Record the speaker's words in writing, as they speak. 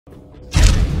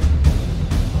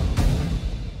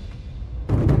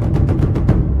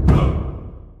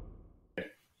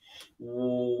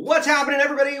What's happening,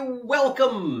 everybody?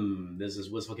 Welcome. This is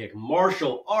Whistlekick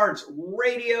Martial Arts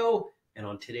Radio. And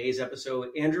on today's episode,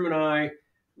 Andrew and I,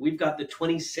 we've got the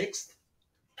 26th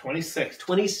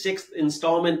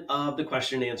installment of the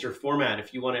question and answer format.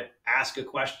 If you want to ask a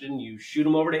question, you shoot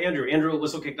them over to Andrew at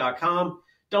whistlekick.com.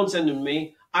 Don't send them to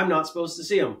me. I'm not supposed to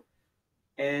see them.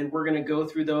 And we're going to go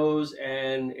through those,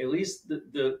 and at least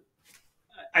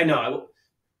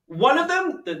one of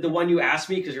them, the one you asked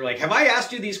me, because you're like, have I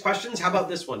asked you these questions? How about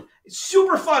this one? It's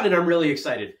super fun, and I'm really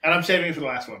excited. And I'm saving it for the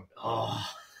last one. Oh,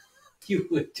 you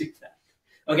would do that.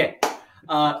 Okay.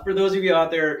 For those of you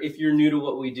out there, if you're new to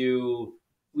what we do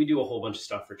a whole bunch of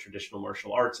stuff for traditional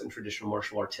martial arts and traditional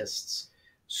martial artists.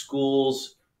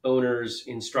 Schools, owners,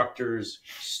 instructors,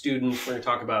 students. We're going to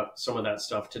talk about some of that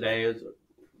stuff today,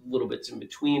 little bits in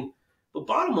between. But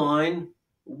bottom line,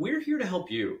 we're here to help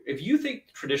you. If you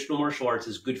think traditional martial arts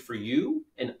is good for you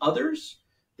and others,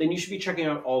 then you should be checking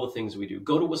out all the things we do.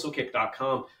 Go to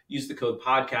whistlekick.com, use the code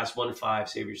podcast15,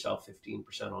 save yourself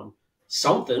 15% on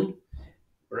something.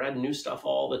 We're adding new stuff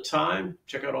all the time.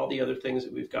 Check out all the other things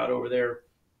that we've got over there.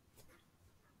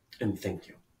 And thank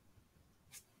you.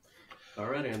 All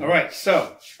right, Andrew. All right,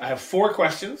 so I have 4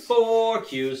 questions. 4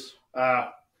 cues.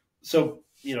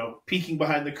 Peeking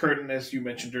behind the curtain, as you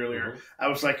mentioned earlier, I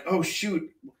was like, oh, shoot,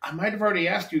 I might have already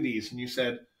asked you these. And you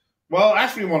said, well,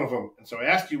 ask me one of them. And so I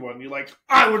asked you one. And you're like,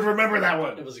 I would remember that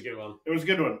one. It was a good one. It was a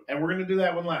good one. And we're going to do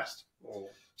that one last. Oh.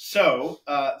 So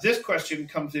this question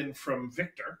comes in from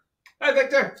Victor. Hi,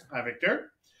 Victor. Hi,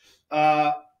 Victor.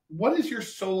 What is your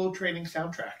solo training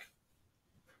soundtrack?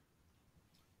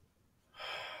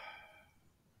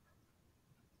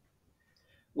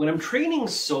 When I'm training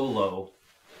solo,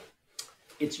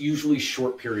 it's usually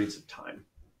short periods of time,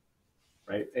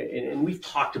 right? And we've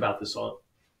talked about this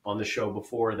on the show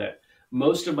before, that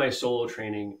most of my solo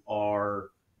training are,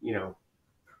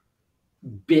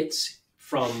 bits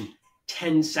from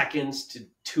 10 seconds to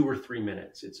 2 or 3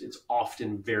 minutes. It's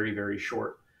often very, very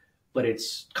short, but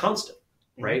it's constant,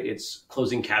 right? It's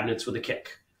closing cabinets with a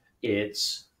kick.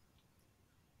 It's,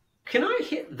 can I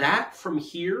hit that from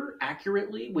here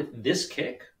accurately with this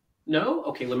kick? No?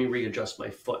 Okay, let me readjust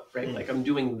my foot, right? Like I'm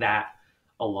doing that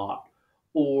a lot.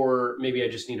 Or maybe I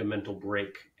just need a mental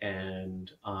break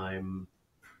and I'm,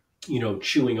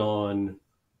 chewing on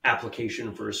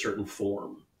application for a certain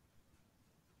form.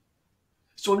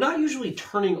 So I'm not usually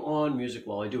turning on music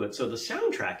while I do it. So the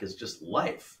soundtrack is just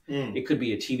life. It could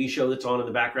be a TV show that's on in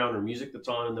the background or music that's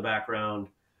on in the background.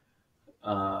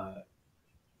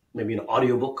 Maybe an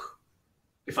audiobook.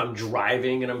 If I'm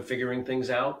driving and I'm figuring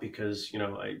things out, because, you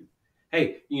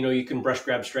can brush,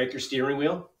 grab, strike your steering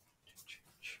wheel.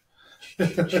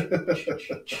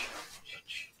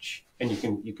 And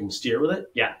you can steer with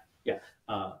it. Yeah.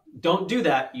 Don't do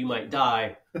that. You might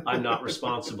die. I'm not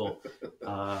responsible. It's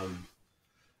a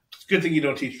good thing you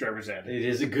don't teach driver's ed. It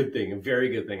is a good thing, a very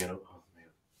good thing. Driver's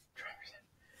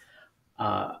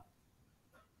ed.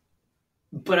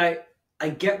 But I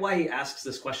get why he asks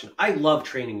this question. I love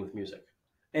training with music.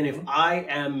 And if I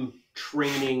am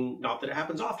training, not that it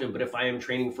happens often, but if I am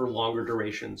training for longer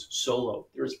durations solo,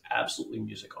 there's absolutely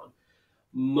music on.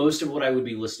 Most of what I would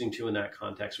be listening to in that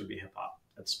context would be hip hop.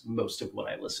 That's most of what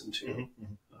I listen to.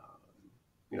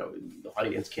 The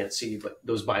audience can't see, but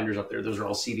those binders up there, those are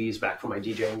all CDs back from my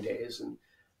DJing days. And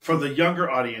for the younger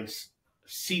audience,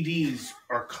 CDs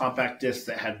are compact discs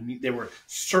that they were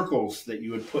circles that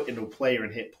you would put into a player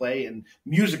and hit play, and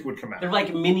music would come out. They're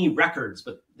like mini records,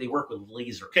 but they work with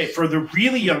lasers. Okay, for the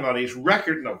really young audience,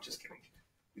 no, just kidding.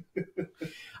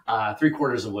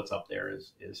 3/4 of what's up there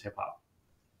is hip hop,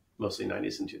 mostly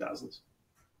 90s and 2000s.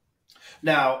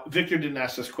 Now, Victor didn't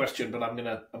ask this question, but I'm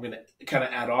gonna kind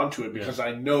of add on to it because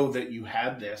I know that you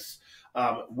had this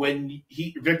when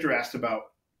Victor asked about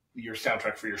your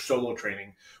soundtrack for your solo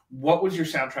training. What was your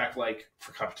soundtrack like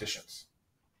for competitions?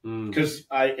 Because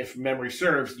if memory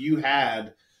serves, you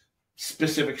had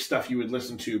specific stuff you would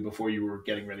listen to before you were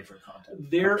getting ready for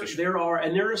content. There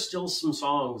are still some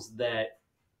songs that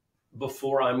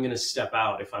before I'm going to step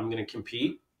out, if I'm going to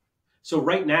compete. So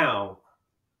right now,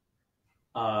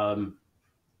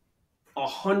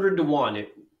 100 to 1.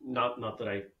 Not that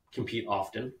I compete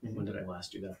often. When did I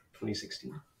last do that?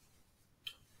 2016.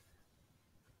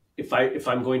 If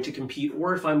I'm going to compete,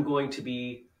 or if I'm going to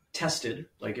be tested,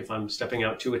 like if I'm stepping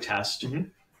out to a test,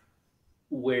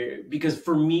 because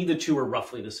for me the two are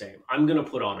roughly the same. I'm going to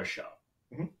put on a show,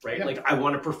 right? Yeah. Like I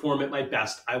want to perform at my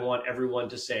best. I want everyone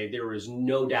to say there is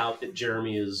no doubt that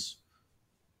Jeremy is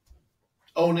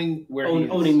owning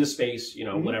the space,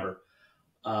 whatever.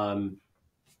 Run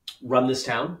This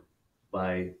Town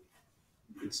by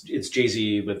it's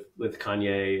Jay-Z with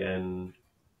Kanye and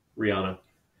Rihanna.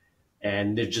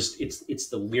 And they're just it's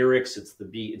the lyrics, it's the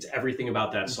beat, it's everything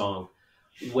about that song.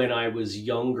 When I was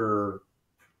younger,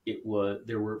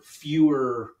 there were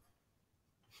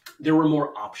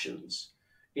more options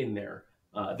in there.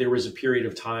 There was a period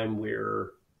of time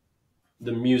where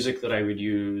the music that I would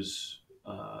use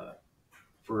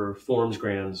for Forms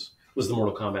Grands was the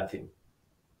Mortal Kombat theme.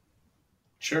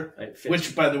 Sure.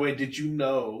 Which, by the way, did you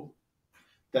know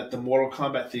that the Mortal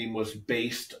Kombat theme was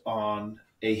based on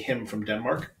a hymn from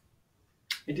Denmark?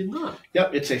 I did not.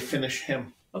 Yep, it's a Finnish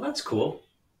hymn. Oh, that's cool.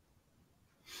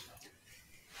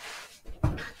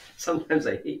 Sometimes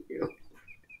I hate you.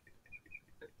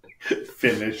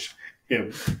 Finnish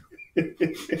hymn.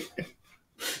 It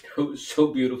was so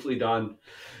beautifully done.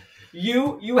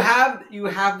 You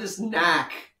have this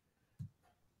knack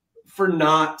for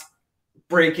not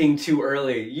breaking too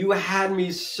early. You had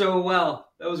me so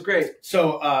well. That was great.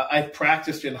 So I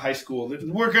practiced in high school.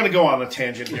 We're going to go on a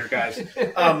tangent here, guys.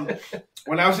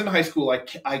 When I was in high school,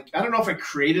 I don't know if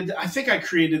I think I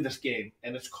created this game,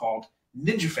 and it's called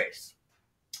Ninja Face.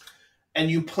 And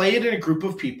you play it in a group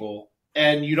of people,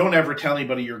 and you don't ever tell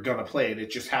anybody you're going to play it. It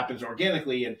just happens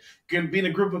organically. And you can be in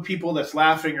a group of people that's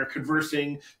laughing or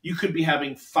conversing. You could be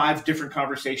having 5 different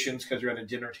conversations because you're at a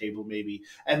dinner table maybe.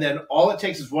 And then all it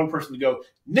takes is one person to go,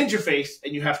 Ninja Face,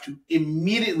 and you have to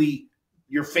immediately,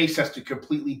 your face has to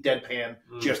completely deadpan,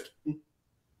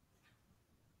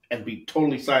 and be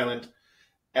totally silent.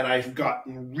 And I've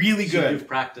gotten really good. So you've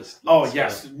practiced. Oh,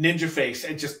 yes. Ninja Face.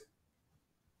 And just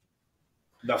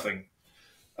nothing.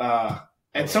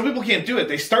 And some people can't do it.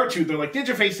 They start to. They're like,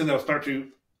 Ninja Face, and they'll start to.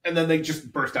 And then they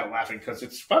just burst out laughing because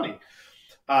it's funny.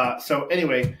 So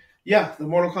anyway, yeah, the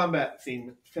Mortal Kombat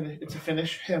theme. It's a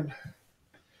Finnish hymn.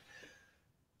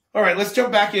 All right, let's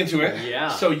jump back into it. Yeah.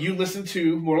 So you listen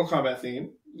to Mortal Kombat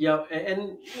theme. Yeah,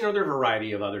 and there are a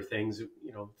variety of other things.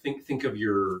 Think of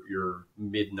your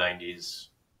mid-90s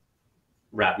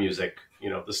rap music.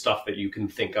 The stuff that you can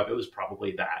think of. It was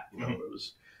probably that.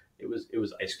 It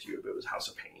was Ice Cube. It was House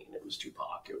of Pain. It was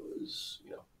Tupac. It was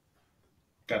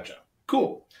Gotcha.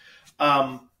 Cool.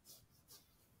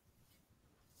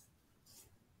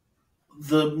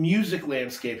 The music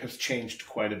landscape has changed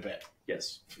quite a bit.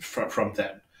 Yes. From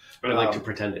then. But I like to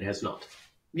pretend it has not.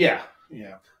 Yeah.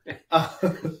 I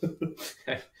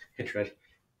tried.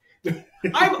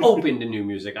 I'm open to new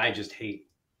music. I just hate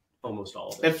almost all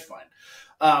of it. It's fine.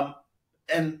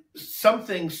 And some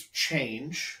things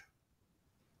change,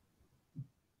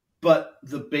 but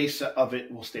the base of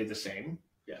it will stay the same.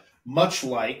 Yeah. Much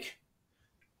like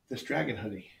this dragon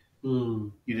hoodie.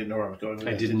 You didn't know where I was going with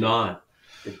that. I did not.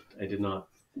 I did not.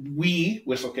 We,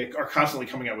 Whistlekick, are constantly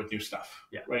coming out with new stuff.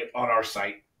 Yeah. Right? On our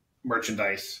site,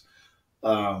 merchandise.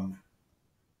 Some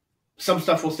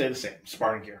stuff will stay the same.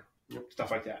 Sparring gear.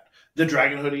 Stuff like that. The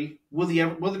dragon hoodie. Will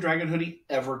the dragon hoodie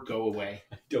ever go away?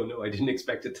 I don't know. I didn't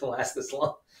expect it to last this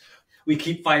long. We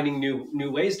keep finding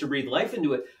new ways to breathe life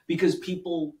into it because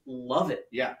people love it.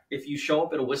 Yeah. If you show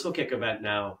up at a Whistlekick event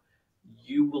now,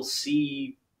 you will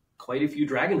see quite a few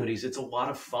dragon hoodies. It's a lot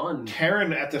of fun.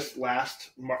 Karen at this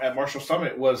at Marshall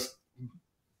Summit was,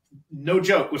 no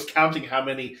joke, was counting how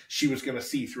many she was going to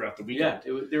see throughout the weekend.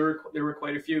 Yeah, there were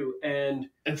quite a few. And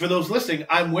for those listening,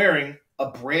 I'm wearing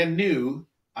a brand new,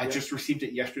 I just received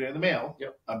it yesterday in the mail,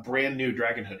 a brand new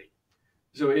dragon hoodie.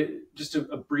 So just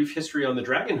a brief history on the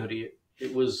dragon hoodie.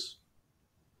 It was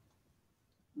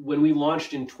when we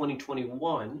launched in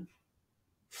 2021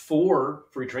 for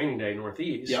Free Training Day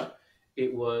Northeast. Yep.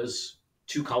 It was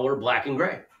 2-color black and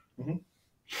gray. Mm-hmm.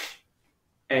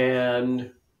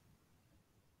 And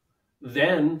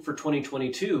then for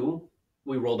 2022,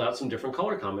 we rolled out some different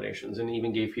color combinations and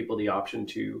even gave people the option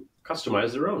to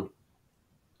customize their own.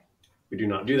 We do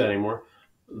not do that anymore.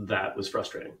 That was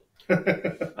frustrating.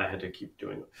 I had to keep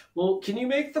doing it. Well, can you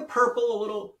make the purple a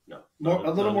little? No.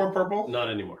 A little more purple? Not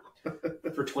anymore.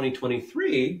 For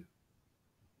 2023,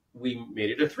 we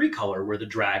made it a 3-color where the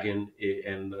dragon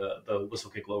and the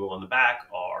Whistlekick logo on the back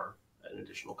are an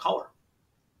additional color.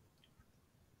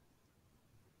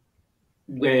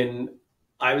 When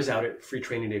I was out at Free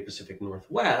Training Day Pacific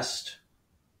Northwest,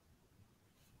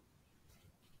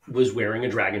 was wearing a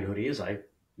dragon hoodie, as I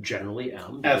generally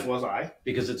am. As was I.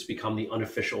 Because it's become the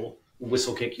unofficial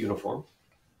Whistlekick uniform.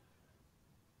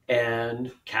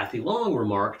 And Kathy Long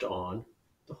remarked on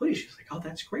the hoodie. She was like, "Oh,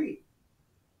 that's great."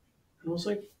 And I was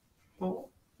like, "Well,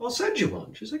 I'll send you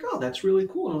one." She's like, "Oh, that's really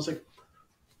cool." And I was like,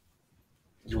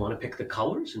 "You want to pick the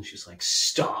colors?" And she's like,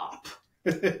 "Stop." I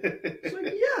was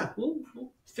like, "Yeah, we'll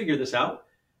figure this out."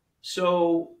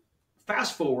 So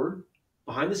fast forward,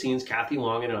 behind the scenes, Kathy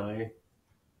Long and I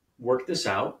worked this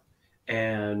out.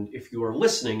 And if you are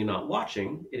listening and not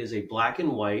watching, it is a black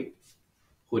and white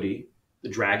hoodie. The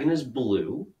dragon is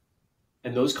blue,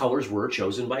 and those colors were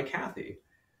chosen by Kathy.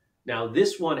 Now,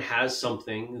 this one has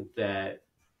something that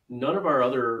none of our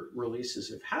other releases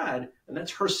have had, and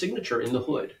that's her signature in the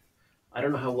hood. I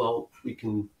don't know how well we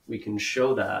can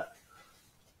show that.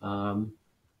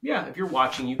 Yeah, if you're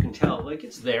watching, you can tell. Like,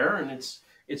 it's there, and it's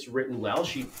written well.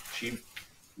 She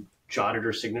jotted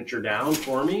her signature down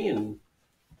for me and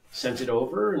sent it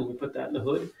over, and we put that in the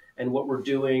hood. And what we're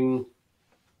doing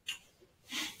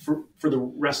for the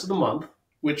rest of the month,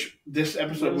 which this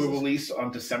episode will release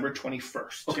on December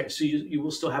 21st. Okay, so you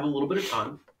will still have a little bit of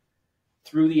time.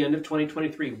 Through the end of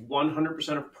 2023,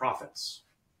 100% of profits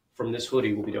from this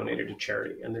hoodie will be donated to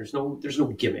charity, and there's no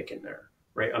gimmick in there,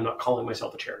 right? I'm not calling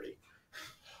myself a charity.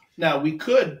 Now, we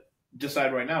could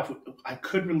decide right now, I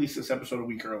could release this episode a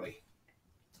week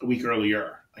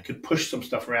earlier. I could push some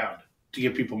stuff around to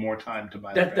give people more time to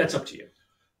buy that. That's up to you.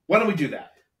 Why don't we do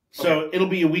that? So it'll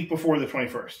be a week before the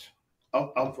 21st.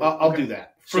 I'll do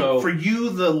that. For you,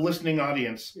 the listening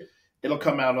audience, it'll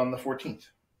come out on the 14th.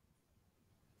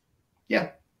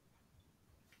 Yeah.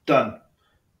 Done.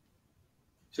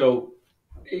 So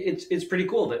it's pretty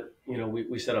cool that,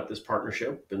 we set up this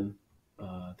partnership, and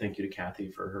thank you to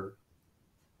Kathy for her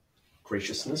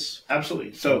graciousness.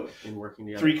 Absolutely. So in working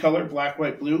together. 3 color, black,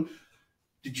 white, blue.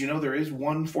 Did you know there is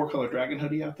one 4-color dragon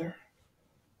hoodie out there?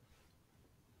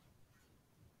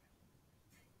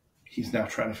 He's now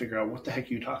trying to figure out what the heck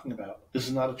are you talking about. This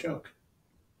is not a joke.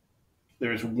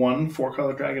 There is one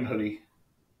 4-color dragon hoodie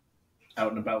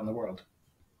out and about in the world.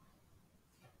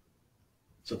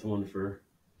 Is that the one for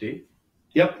D?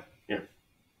 Yep. Yeah.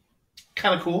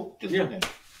 Kind of cool. Yeah.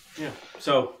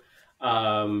 So,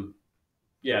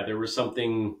 there was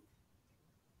something.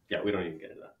 Yeah, we don't even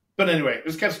get into that. But anyway,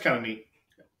 this guy's kind of neat.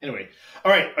 Anyway.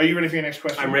 All right. Are you ready for your next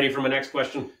question? I'm ready for my next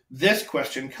question. This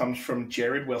question comes from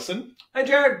Jared Wilson. Hi,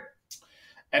 Jared.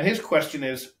 And his question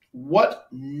is, what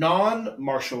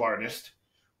non-martial artist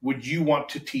would you want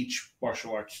to teach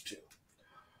martial arts to?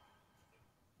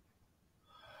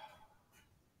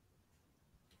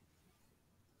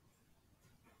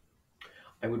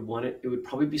 I would want it. It would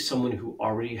probably be someone who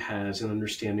already has an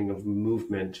understanding of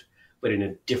movement, but in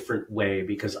a different way,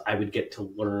 because I would get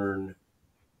to learn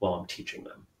while I'm teaching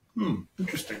them.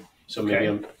 Interesting. So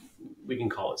maybe we can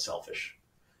call it selfish.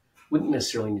 Wouldn't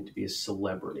necessarily need to be a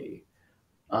celebrity.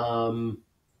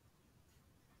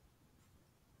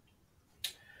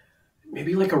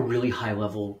 Maybe like a really high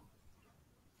level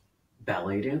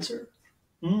ballet dancer.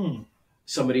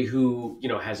 Somebody who,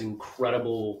 has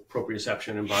incredible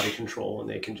proprioception and body control, and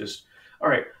they can just, all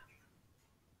right,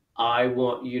 I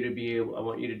want you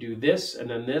to do this and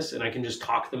then this, and I can just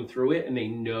talk them through it, and they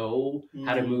know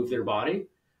how to move their body.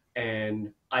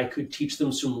 And I could teach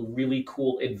them some really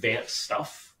cool advanced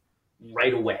stuff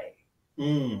right away.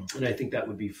 And I think that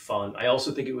would be fun. I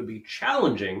also think it would be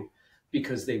challenging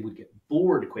because they would get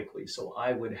bored quickly. So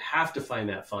I would have to find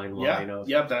that fine line of,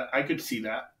 that I could see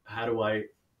that. How do I,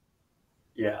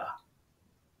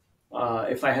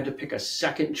 if I had to pick a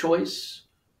second choice,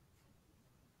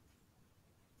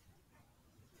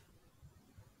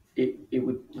 it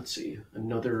would, let's see,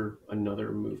 another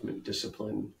movement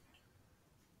discipline.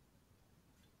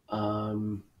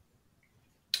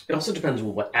 It also depends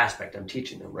on what aspect I'm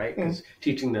teaching them, right? Because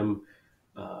teaching them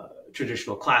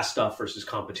traditional class stuff versus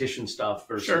competition stuff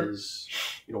versus,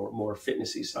 more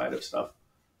fitnessy side of stuff.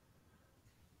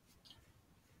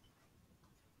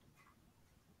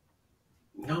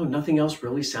 No, nothing else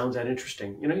really sounds that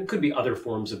interesting. It could be other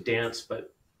forms of dance,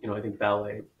 but, I think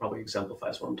ballet probably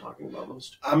exemplifies what I'm talking about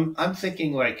most. I'm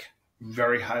thinking like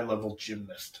very high level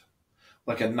gymnast.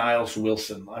 Like a Niles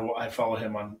Wilson. I follow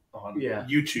him on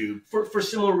YouTube. For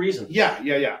similar reasons.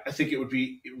 Yeah. I think it would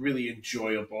be really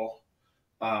enjoyable.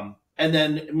 And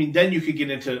then, then you could get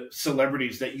into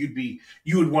celebrities that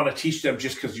you would want to teach them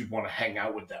just because you'd want to hang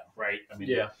out with them, right?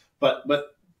 But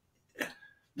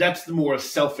that's the more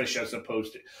selfish as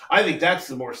opposed to, I think that's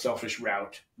the more selfish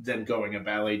route than going a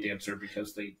ballet dancer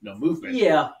because they know movement.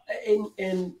 Yeah.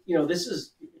 And this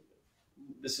is,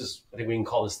 I think we can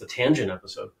call this the tangent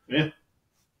episode. Yeah.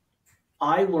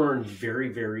 I learned very,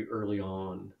 very early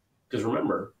on, because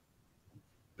remember,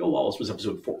 Bill Wallace was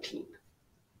episode 14.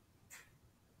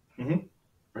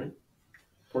 Right?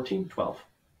 14? 12.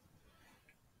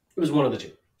 It was one of the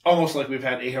two. Almost like we've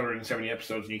had 870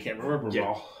 episodes and you can't remember them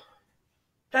all.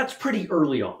 That's pretty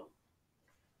early on.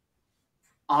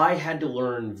 I had to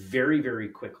learn very, very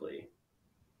quickly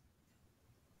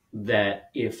that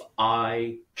if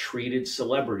I treated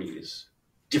celebrities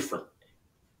differently,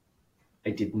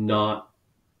 I did not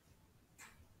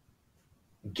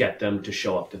get them to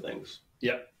show up to things.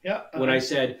 Yeah. When I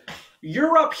said,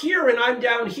 you're up here and I'm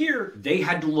down here, they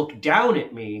had to look down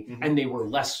at me and they were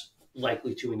less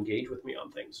likely to engage with me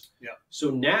on things. Yeah. So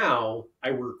now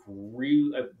I've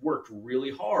worked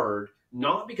really hard,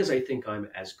 not because I think I'm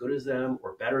as good as them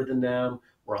or better than them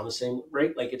or on the same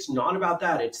rate. Like, it's not about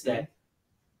that. It's that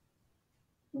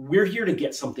we're here to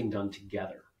get something done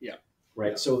together. Yeah.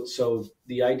 Right. Yeah. So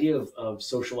the idea of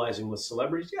socializing with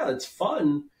celebrities, yeah, that's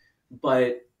fun,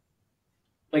 but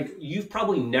like, you've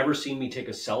probably never seen me take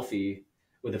a selfie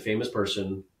with a famous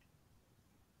person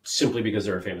simply because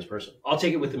they're a famous person. I'll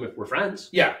take it with them if we're friends.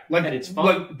 Yeah, and it's fun.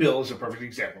 Like Bill is a perfect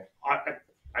example.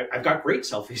 I've got great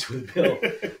selfies with Bill.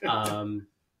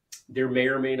 There may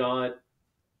or may not.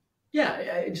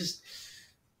 Yeah,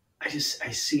 I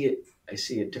see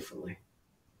it differently.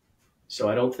 So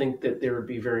I don't think that there would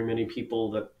be very many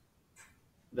people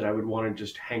that I would want to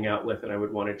just hang out with and I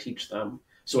would want to teach them.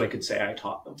 So I could say I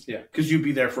taught them. Yeah, because you'd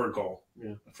be there for a goal.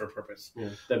 Yeah, for a purpose. Yeah,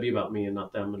 that'd be about me and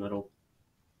not them, and I don't.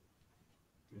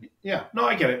 Yeah, no,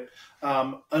 I get it.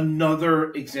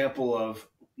 Another example of,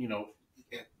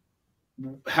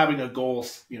 having a goal,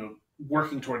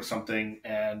 working towards something,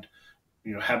 and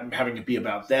having it be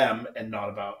about them and not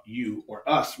about you or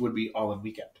us would be All In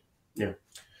Weekend. Yeah,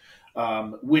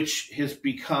 which has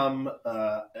become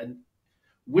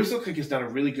whistlekick has done a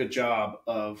really good job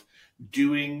of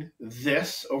doing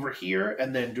this over here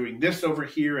and then doing this over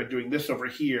here and doing this over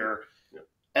here. Yeah.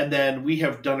 And then we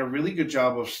have done a really good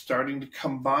job of starting to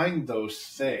combine those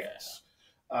things.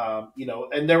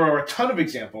 And there are a ton of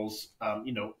examples.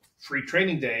 Free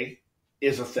training day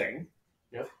is a thing.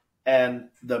 Yep. And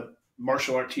the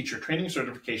martial art teacher training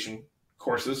certification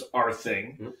courses are a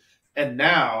thing. Yep. And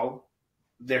now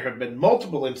there have been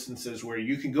multiple instances where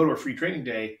you can go to a free training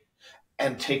day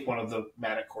and take one of the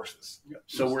MATIC courses. Yep.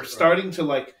 So we're starting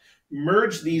to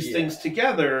merge these things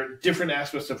together, different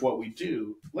aspects of what we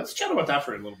do. Let's chat about that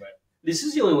for a little bit. This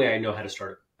is the only way I know how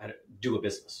to do a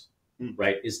business,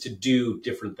 right? Is to do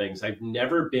different things. I've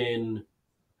never been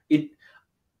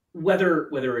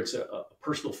whether it's a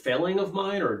personal failing of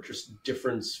mine or just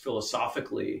difference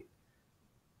philosophically.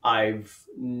 I've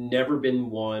never been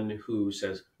one who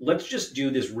says, let's just do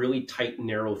this really tight,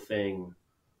 narrow thing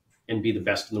and be the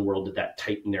best in the world at that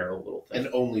tight, narrow little thing.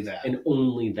 And only that. And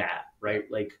only that, right?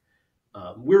 Like,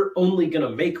 we're only going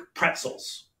to make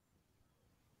pretzels.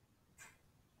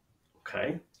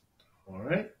 Okay. All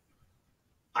right.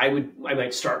 I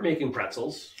might start making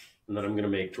pretzels, and then I'm going to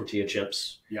make tortilla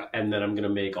chips. Yeah. And then I'm going to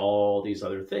make all these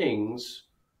other things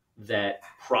that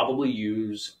probably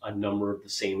use a number of the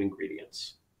same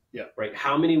ingredients. Yeah. Right.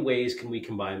 How many ways can we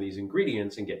combine these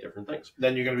ingredients and get different things?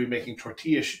 Then you're going to be making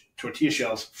tortilla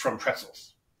shells from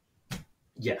pretzels.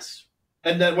 Yes.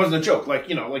 And that wasn't a joke.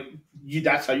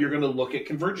 That's how you're going to look at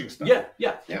converging stuff.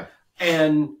 Yeah.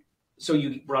 And so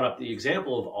you brought up the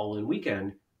example of All In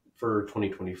Weekend for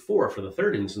 2024. For the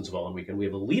third instance of All In Weekend, we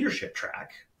have a leadership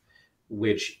track,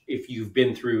 which if you've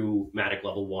been through MATIC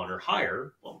level 1 or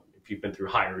higher, well, if you've been through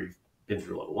higher, you've been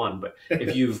through level 1. But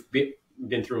if you've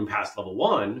been through and past level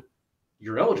 1,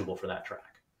 you're eligible for that track.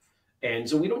 And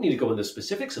so we don't need to go into the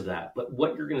specifics of that, but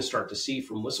what you're going to start to see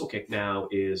from whistlekick now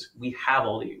is we have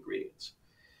all the ingredients.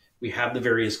 We have the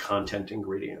various content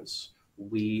ingredients.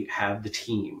 We have the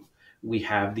team. We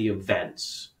have the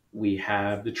events. We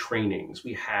have the trainings.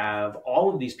 We have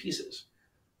all of these pieces.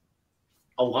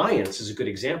 Alliance is a good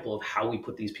example of how we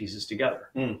put these pieces together.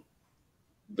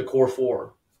 The core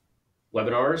 4: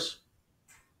 webinars,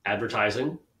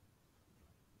 advertising,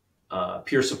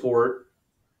 peer support,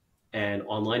 and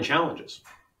online challenges.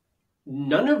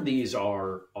 None of these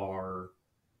are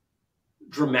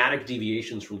dramatic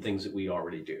deviations from things that we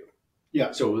already do.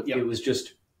 Yeah. So it was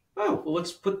just,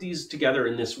 let's put these together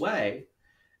in this way.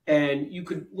 And you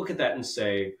could look at that and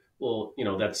say, well,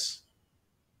 that's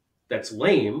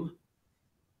lame,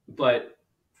 but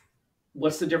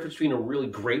what's the difference between a really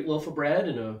great loaf of bread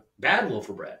and a bad loaf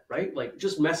of bread, right? Like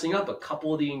just messing up a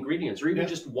couple of the ingredients or even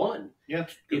just one. Yeah,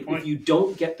 if you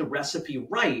don't get the recipe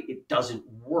right, it doesn't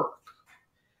work.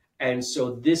 And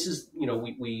so this is,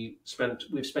 we've spent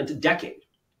a decade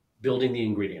building the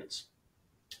ingredients,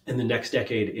 and the next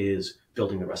decade is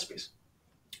building the recipes.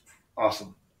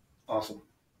 Awesome.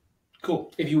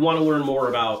 Cool. If you want to learn more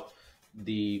about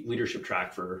the leadership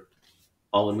track for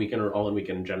All In Weekend or All In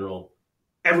Weekend in general,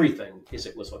 everything is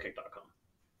at whistlekick.com.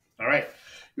 All right.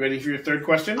 You ready for your third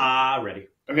question? Ready.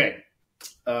 Okay.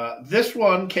 This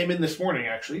one came in this morning,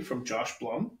 actually, from Josh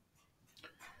Blum.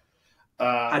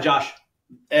 Hi, Josh.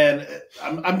 And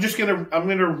I'm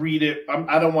gonna read it.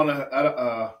 I don't want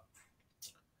to.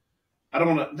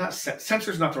 Not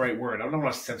censor is not the right word. I don't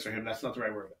want to censor him. That's not the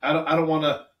right word. I don't want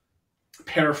to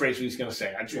paraphrase what he's going to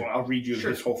say. I'll read you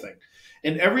his whole thing.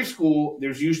 In every school,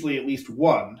 there's usually at least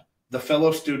one, the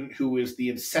fellow student who is the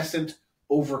incessant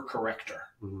over-corrector.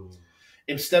 Mm.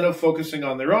 Instead of focusing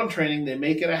on their own training, they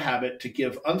make it a habit to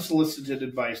give unsolicited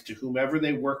advice to whomever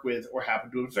they work with or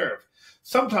happen to observe.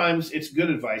 Sometimes it's good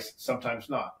advice, sometimes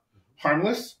not.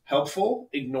 Harmless, helpful,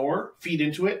 ignore, feed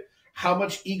into it. How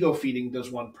much ego feeding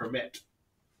does one permit?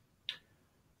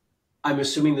 I'm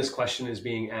assuming this question is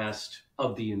being asked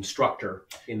of the instructor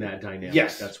in that dynamic.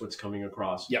 Yes. That's what's coming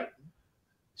across. Yep.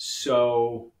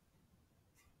 So,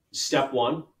 step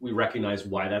one, we recognize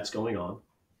why that's going on.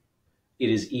 It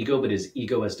is ego, but it is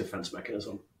ego as defense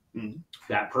mechanism. Mm-hmm.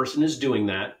 That person is doing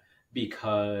that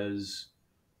because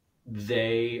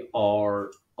they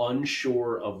are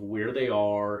unsure of where they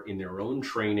are in their own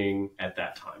training at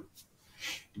that time.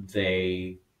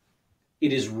 It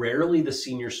is rarely the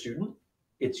senior student.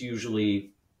 It's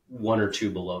usually one or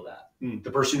two below that. The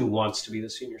person who wants to be the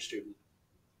senior student.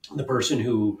 The person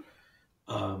who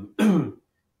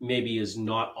maybe is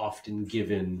not often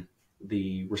given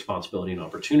the responsibility and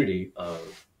opportunity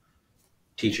of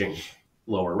teaching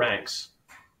lower ranks,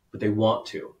 but they want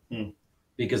to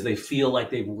because they feel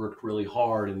like they've worked really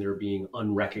hard and they're being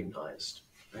unrecognized.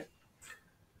 Right?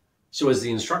 So as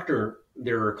the instructor,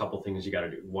 there are a couple things you got to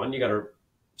do. One, you got to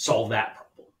solve that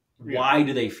problem. Yeah. Why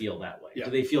do they feel that way? Yeah.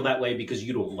 Do they feel that way because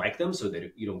you don't like them, so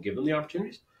that you don't give them the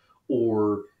opportunities?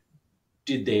 Or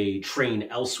did they train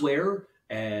elsewhere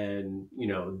and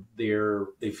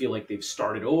they feel like they've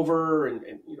started over and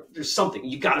there's something.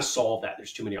 You got to solve that.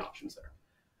 There's too many options there.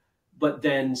 But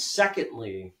then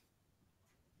secondly,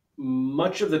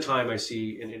 much of the time I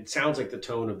see, and it sounds like the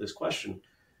tone of this question,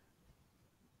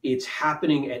 it's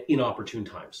happening at inopportune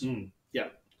times. Yeah.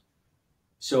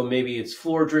 So maybe it's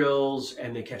floor drills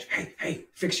and they catch, hey,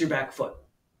 fix your back foot.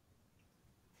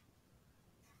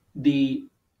 If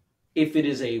it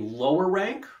is a lower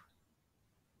rank,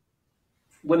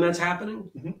 when that's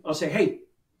happening, I'll say, hey,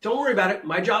 don't worry about it.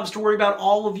 My job's to worry about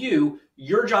all of you.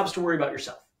 Your job's to worry about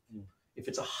yourself. If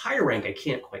it's a higher rank, I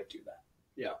can't quite do that.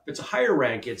 Yeah. If it's a higher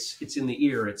rank, it's in the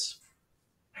ear. It's,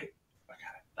 hey,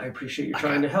 I appreciate you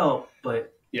trying to help,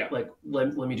 but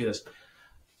let me do this.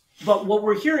 But what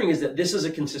we're hearing is that this is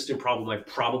a consistent problem. I've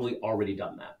probably already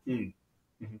done that. And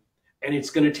it's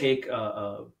going to take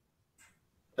a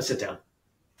sit down.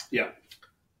 Yeah.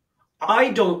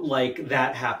 I don't like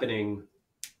that happening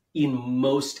in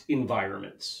most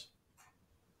environments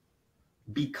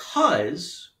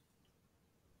because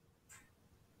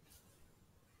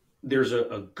there's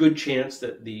a good chance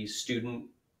that the student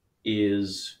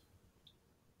is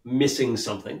missing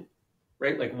something,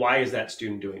 right? Like, why is that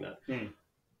student doing that?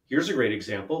 Here's a great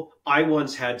example. I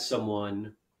once had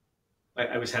someone,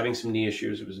 I was having some knee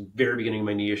issues. It was the very beginning of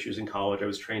my knee issues in college. I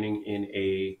was training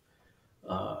in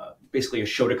basically a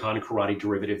Shotokan karate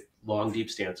derivative, long, deep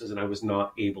stances, and I was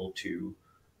not able to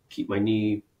keep my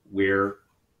knee where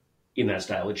in that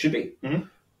style it should be.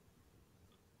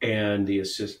 And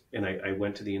I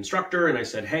went to the instructor and I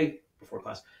said, hey, before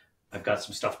class, I've got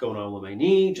some stuff going on with my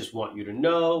knee, just want you to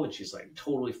know. And she's like,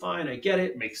 totally fine, I get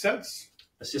it. Makes sense.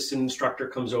 Assistant instructor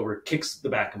comes over, kicks the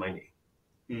back of my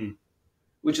knee,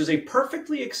 which is a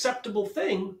perfectly acceptable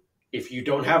thing if you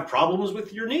don't have problems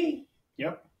with your knee.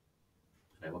 Yep.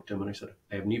 And I looked at him and I said,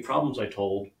 I have knee problems. I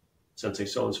told Sensei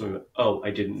so-and-so. He went, oh,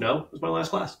 I didn't know. It was my last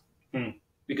class.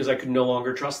 Because I could no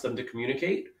longer trust them to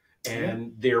communicate.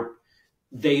 And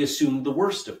they assumed the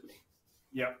worst of me.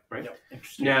 Yep. Right? Yep.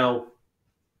 Now,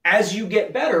 as you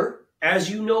get better,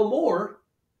 as you know more,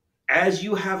 as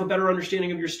you have a better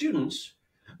understanding of your students,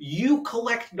 you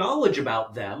collect knowledge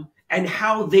about them and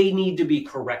how they need to be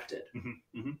corrected.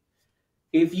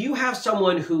 If you have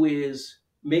someone who is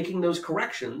making those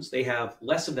corrections, they have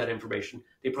less of that information.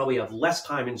 They probably have less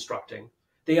time instructing.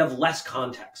 They have less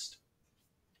context.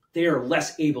 They are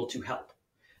less able to help.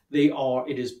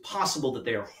 It is possible that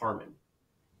they are harming.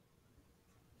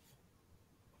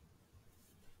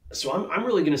 So I'm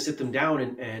really going to sit them down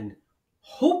and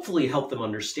hopefully help them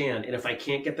understand. And if I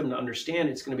can't get them to understand,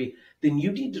 it's going to be, then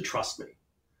you need to trust me.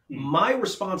 My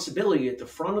responsibility at the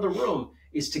front of the room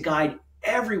is to guide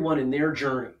everyone in their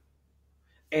journey.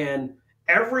 And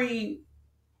every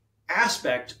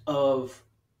aspect of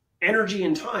energy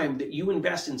and time that you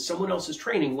invest in someone else's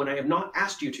training when I have not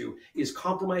asked you to is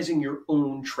compromising your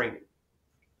own training.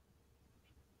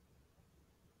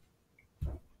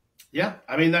 Yeah,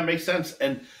 I mean, that makes sense.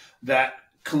 And that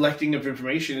collecting of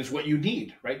information is what you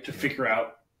need, right, to figure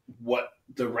out what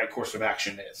the right course of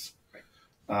action is.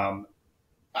 I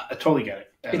totally get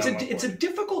it. It's a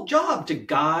difficult job to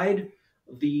guide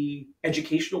the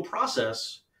educational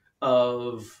process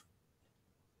of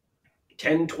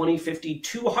 10, 20, 50,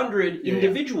 200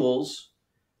 individuals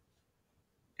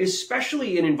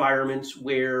especially in environments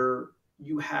where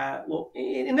you have, well,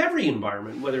 in every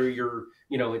environment, whether you're,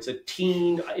 it's a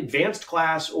teen advanced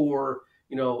class or,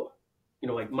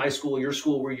 like my school, your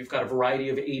school, where you've got a variety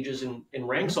of ages and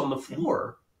ranks on the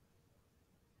floor,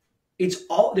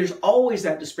 there's always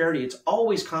that disparity. It's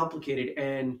always complicated.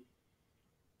 And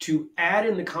to add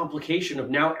in the complication of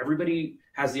now everybody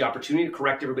has the opportunity to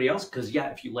correct everybody else, because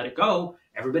if you let it go,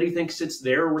 everybody thinks it's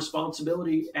their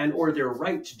responsibility and or their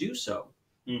right to do so.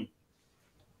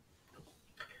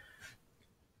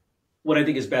 What I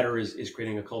think is better is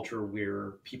creating a culture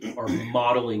where people are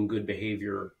modeling good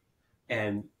behavior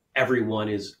and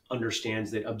everyone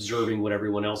understands that observing what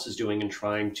everyone else is doing and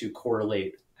trying to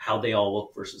correlate how they all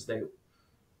look versus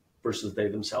they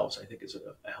themselves, I think is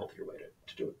a healthier way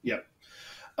to do it. Yeah.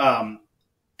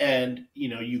 And,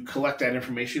 you collect that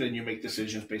information and you make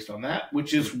decisions based on that,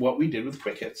 which is what we did with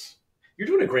Quick Hits. You're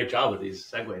doing a great job with these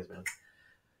segues, man.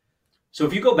 So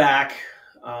if you go back,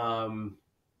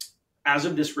 as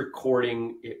of this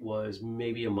recording, it was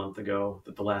maybe a month ago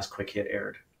that the last Quick Hit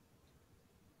aired.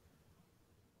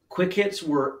 Quick Hits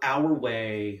were our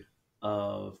way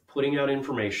of putting out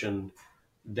information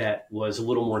that was a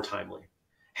little more timely.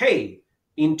 Hey,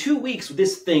 in 2 weeks,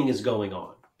 this thing is going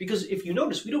on. Because if you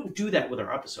notice, we don't do that with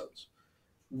our episodes.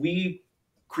 We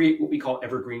create what we call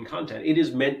evergreen content. It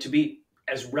is meant to be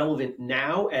as relevant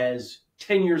now as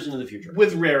 10 years into the future.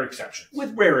 With rare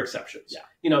exceptions.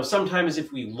 Yeah. Sometimes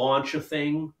if we launch a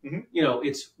thing,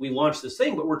 we launch this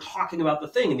thing, but we're talking about the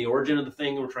thing and the origin of the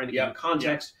thing, and we're trying to give you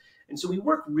context. And so we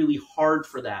work really hard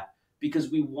for that because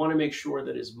we want to make sure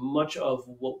that as much of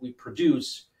what we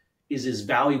produce is as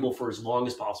valuable for as long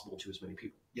as possible to as many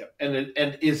people. Yeah,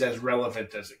 and is as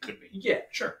relevant as it could be. Yeah,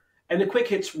 sure. And the Quick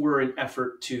Hits were an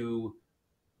effort to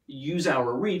use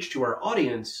our reach to our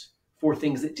audience for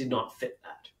things that did not fit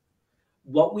that.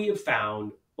 What we have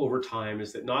found over time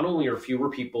is that not only are fewer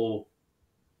people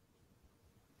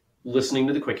listening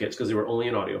to the Quick Hits because they were only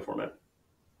in audio format,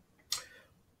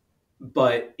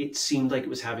 but it seemed like it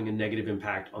was having a negative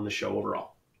impact on the show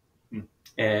overall.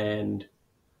 And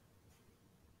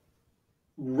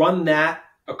run that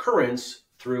occurrence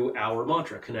through our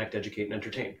mantra: connect, educate, and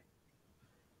entertain.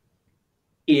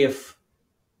 If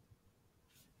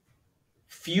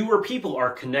fewer people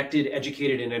are connected,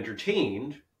 educated, and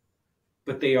entertained,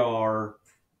 but they are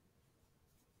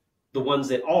the ones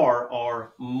that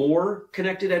are more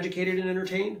connected, educated, and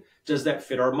entertained, does that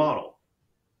fit our model?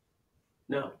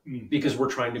 No, because we're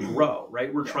trying to grow,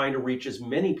 right? We're trying to reach as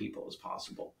many people as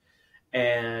possible.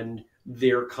 And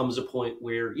there comes a point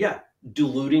where,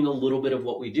 diluting a little bit of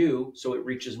what we do so it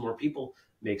reaches more people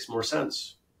makes more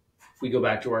sense. If we go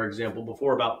back to our example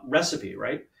before about recipe,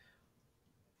 right?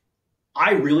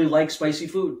 I really like spicy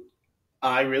food.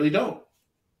 I really don't.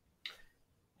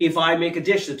 If I make a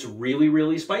dish that's really,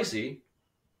 really spicy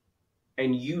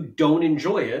and you don't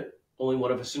enjoy it, only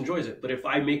one of us enjoys it. But if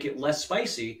I make it less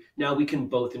spicy, now we can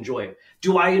both enjoy it.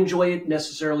 Do I enjoy it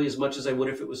necessarily as much as I would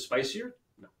if it was spicier?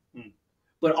 No.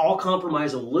 But I'll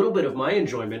compromise a little bit of my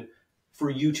enjoyment for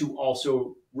you to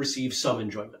also receive some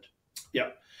enjoyment. Yeah.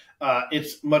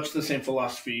 It's much the same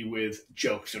philosophy with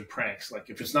jokes and pranks.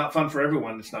 Like, if it's not fun for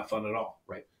everyone, it's not fun at all.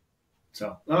 Right.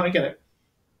 So, I get it.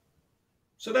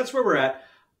 So that's where we're at.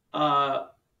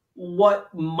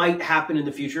 What might happen in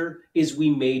the future is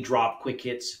we may drop Quick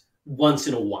Hits once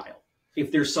in a while.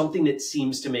 If there's something that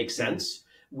seems to make sense,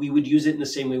 we would use it in the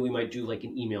same way we might do like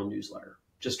an email newsletter,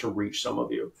 just to reach some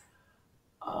of you.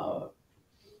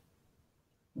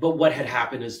 But what had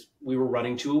happened is we were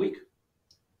running 2 a week.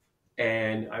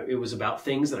 And it was about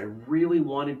things that I really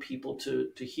wanted people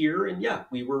to hear. And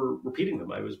we were repeating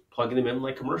them. I was plugging them in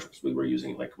like commercials. We were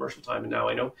using it like commercial time. And now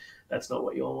I know that's not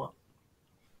what you all want.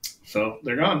 So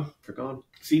they're gone. They're gone.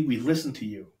 See, we listen to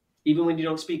you. Even when you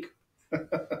don't speak.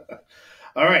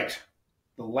 All right.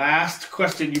 The last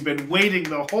question you've been waiting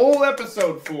the whole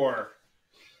episode for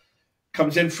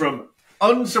comes in from,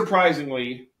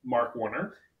 unsurprisingly, Mark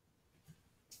Warner.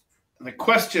 And the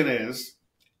question is,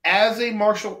 as a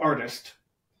martial artist,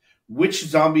 which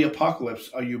zombie apocalypse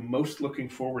are you most looking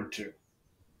forward to?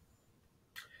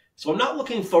 So I'm not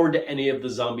looking forward to any of the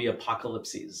zombie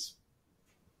apocalypses.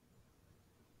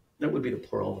 That would be the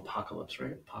plural of apocalypse,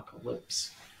 right?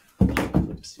 Apocalypse.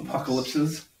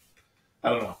 Apocalypses? I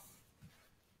don't know.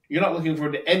 You're not looking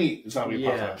forward to any zombie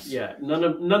apocalypse. Yeah, none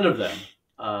of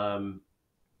them.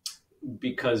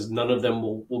 Because none of them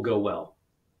will go well.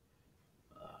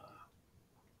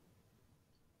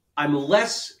 I'm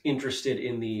less interested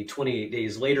in the 28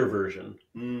 days later version,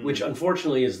 which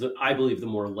unfortunately is, I believe, the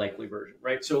more likely version,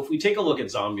 right? So if we take a look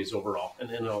at zombies overall, and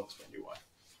then I'll explain to you why.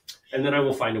 And then I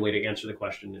will find a way to answer the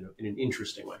question in an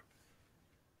interesting way.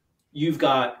 you've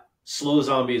got slow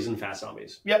zombies and fast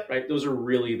zombies. Yep. Right? Those are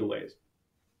really the ways.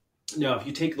 Now, if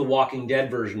you take the Walking Dead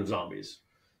version of zombies,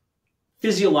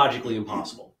 physiologically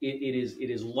impossible. It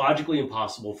is logically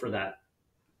impossible for that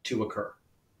to occur,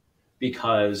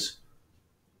 because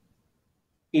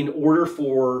in order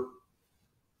for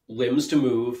limbs to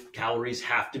move, calories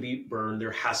have to be burned.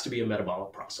 There has to be a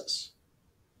metabolic process.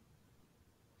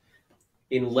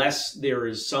 Unless there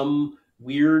is some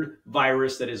weird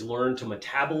virus that has learned to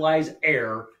metabolize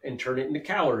air and turn it into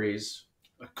calories,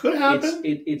 it could happen.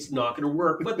 It's not going to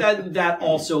work. But that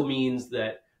also means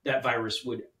that virus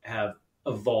would have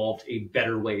evolved a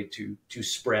better way to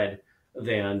spread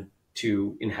than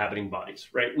to inhabiting bodies,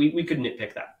 right? We could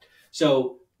nitpick that.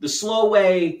 So the slow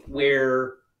way,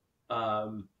 where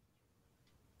I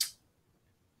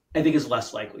think is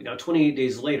less likely. Now, 28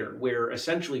 days later, where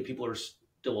essentially people are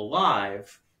still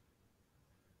alive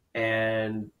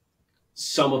and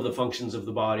some of the functions of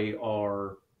the body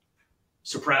are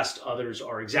suppressed, others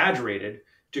are exaggerated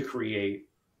to create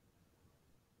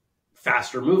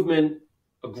faster movement,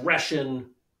 aggression,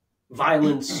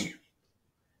 violence.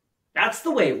 That's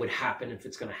the way it would happen if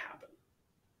it's going to happen.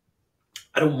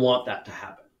 I don't want that to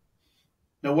happen.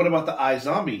 Now, what about the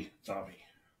iZombie zombie?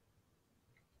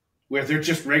 Where they're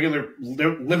just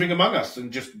they're living among us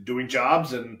and just doing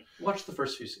jobs and... Watch the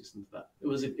first few seasons of that.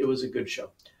 It was a good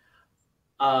show.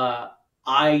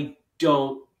 I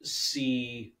don't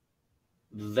see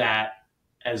that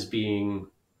as being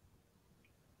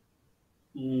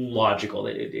logical.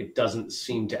 It doesn't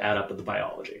seem to add up with the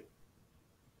biology.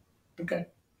 Okay.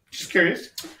 Just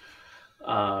curious.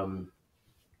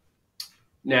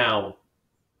 Now,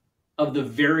 of the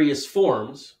various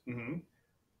forms,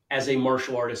 as a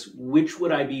martial artist, which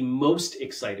would I be most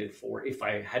excited for if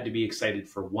I had to be excited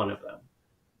for one of them?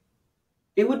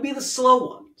 It would be the slow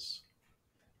ones,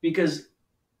 because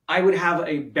I would have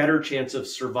a better chance of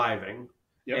surviving.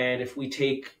 Yep. And if we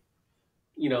take,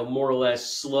 more or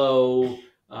less slow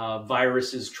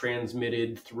viruses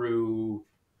transmitted through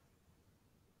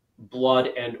blood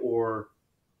and or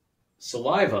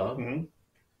saliva,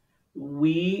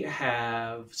 we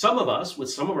have, some of us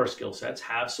with some of our skill sets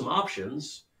have some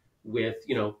options with,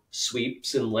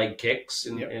 sweeps and leg kicks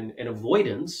and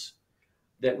avoidance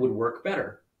that would work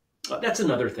better. That's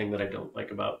another thing that I don't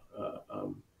like about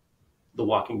the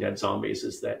Walking Dead zombies,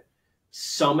 is that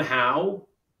somehow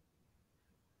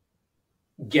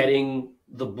getting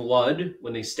the blood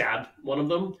when they stabbed one of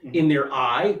them in their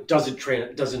eye doesn't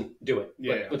do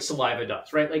it, but saliva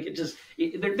does, right? Like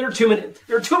there are too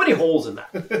many holes in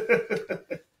that.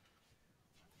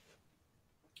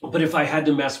 But if I had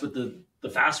to mess with the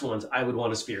fast ones, I would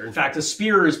want a spear. In fact, a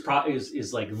spear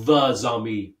is like the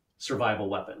zombie survival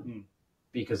weapon,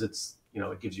 because it's,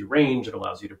 it gives you range, it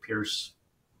allows you to pierce,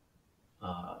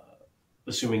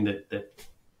 assuming that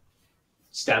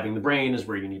stabbing the brain is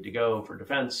where you need to go for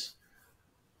defense.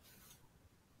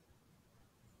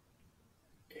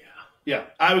 Yeah,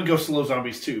 I would go slow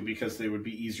zombies too, because they would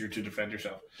be easier to defend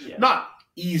yourself. Yeah. Not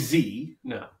easy.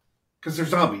 No. Because they're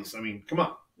zombies. I mean, come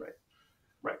on.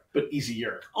 Right. But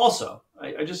easier. Also,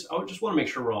 I just want to make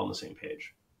sure we're all on the same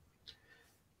page.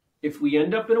 If we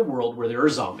end up in a world where there are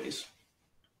zombies...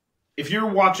 If you're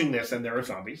watching this and there are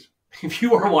zombies... If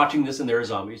you are watching this and there are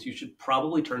zombies, you should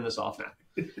probably turn this off now,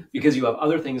 because you have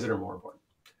other things that are more important.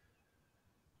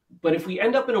 But if we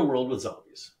end up in a world with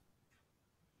zombies,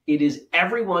 it is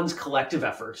everyone's collective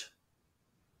effort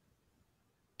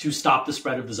to stop the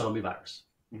spread of the zombie virus.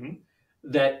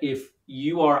 That if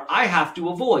you are, I have to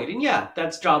avoid, and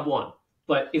that's job one.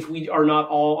 But if we are not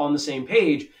all on the same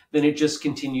page, then it just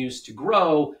continues to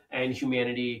grow and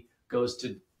humanity goes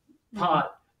to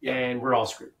pot and we're all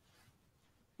screwed.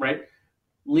 Right?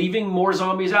 Leaving more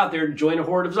zombies out there to join a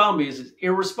horde of zombies is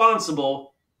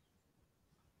irresponsible,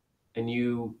 and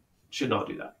you should not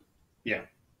do that. Yeah,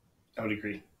 I would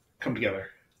agree. Come together.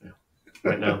 Yeah.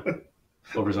 Right now.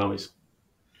 Over zombies.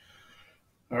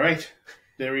 All right.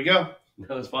 There we go.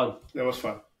 That was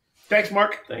fun. Thanks,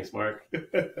 Mark. Thanks, Mark.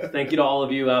 Thank you to all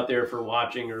of you out there for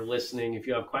watching or listening. If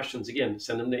you have questions, again,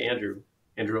 send them to Andrew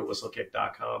at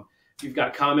whistlekick.com. If you've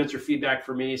got comments or feedback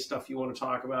for me, stuff you want to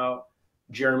talk about,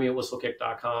 Jeremy at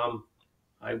whistlekick.com.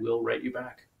 I will write you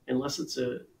back. Unless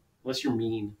you're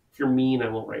mean. If you're mean, I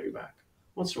won't write you back.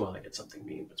 Once in a while I get something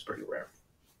mean, but it's pretty rare.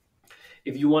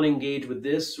 If you want to engage with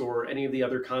this or any of the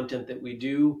other content that we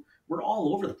do, we're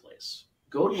all over the place.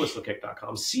 Go to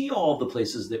whistlekick.com. See all the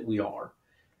places that we are.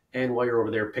 And while you're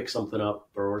over there, pick something up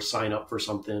or sign up for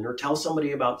something or tell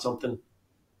somebody about something.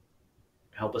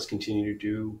 Help us continue to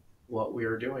do what we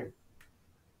are doing.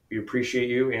 We appreciate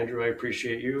you. Andrew, I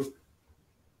appreciate you.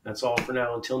 That's all for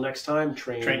now. Until next time,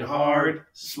 Train hard,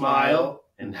 smile,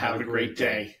 and have a great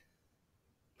day.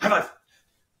 High five.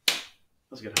 That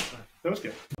was a good high five. That was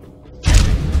good.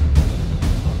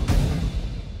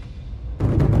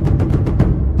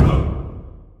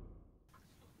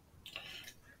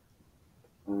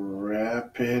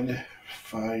 Rapid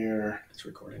fire. It's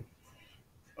recording.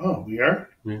 Oh, we are?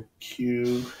 Yeah.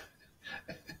 Q.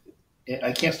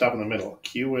 I can't stop in the middle.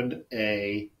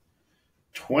 Q&A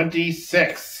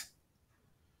 26.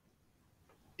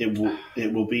 It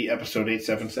will be episode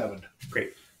 877.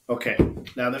 Great. Okay.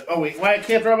 Now that why I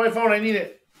can't draw my phone? I need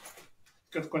it.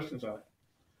 Got questions on it.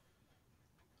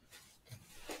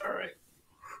 All right.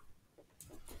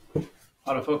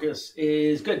 Autofocus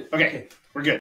is good. Okay. We're good.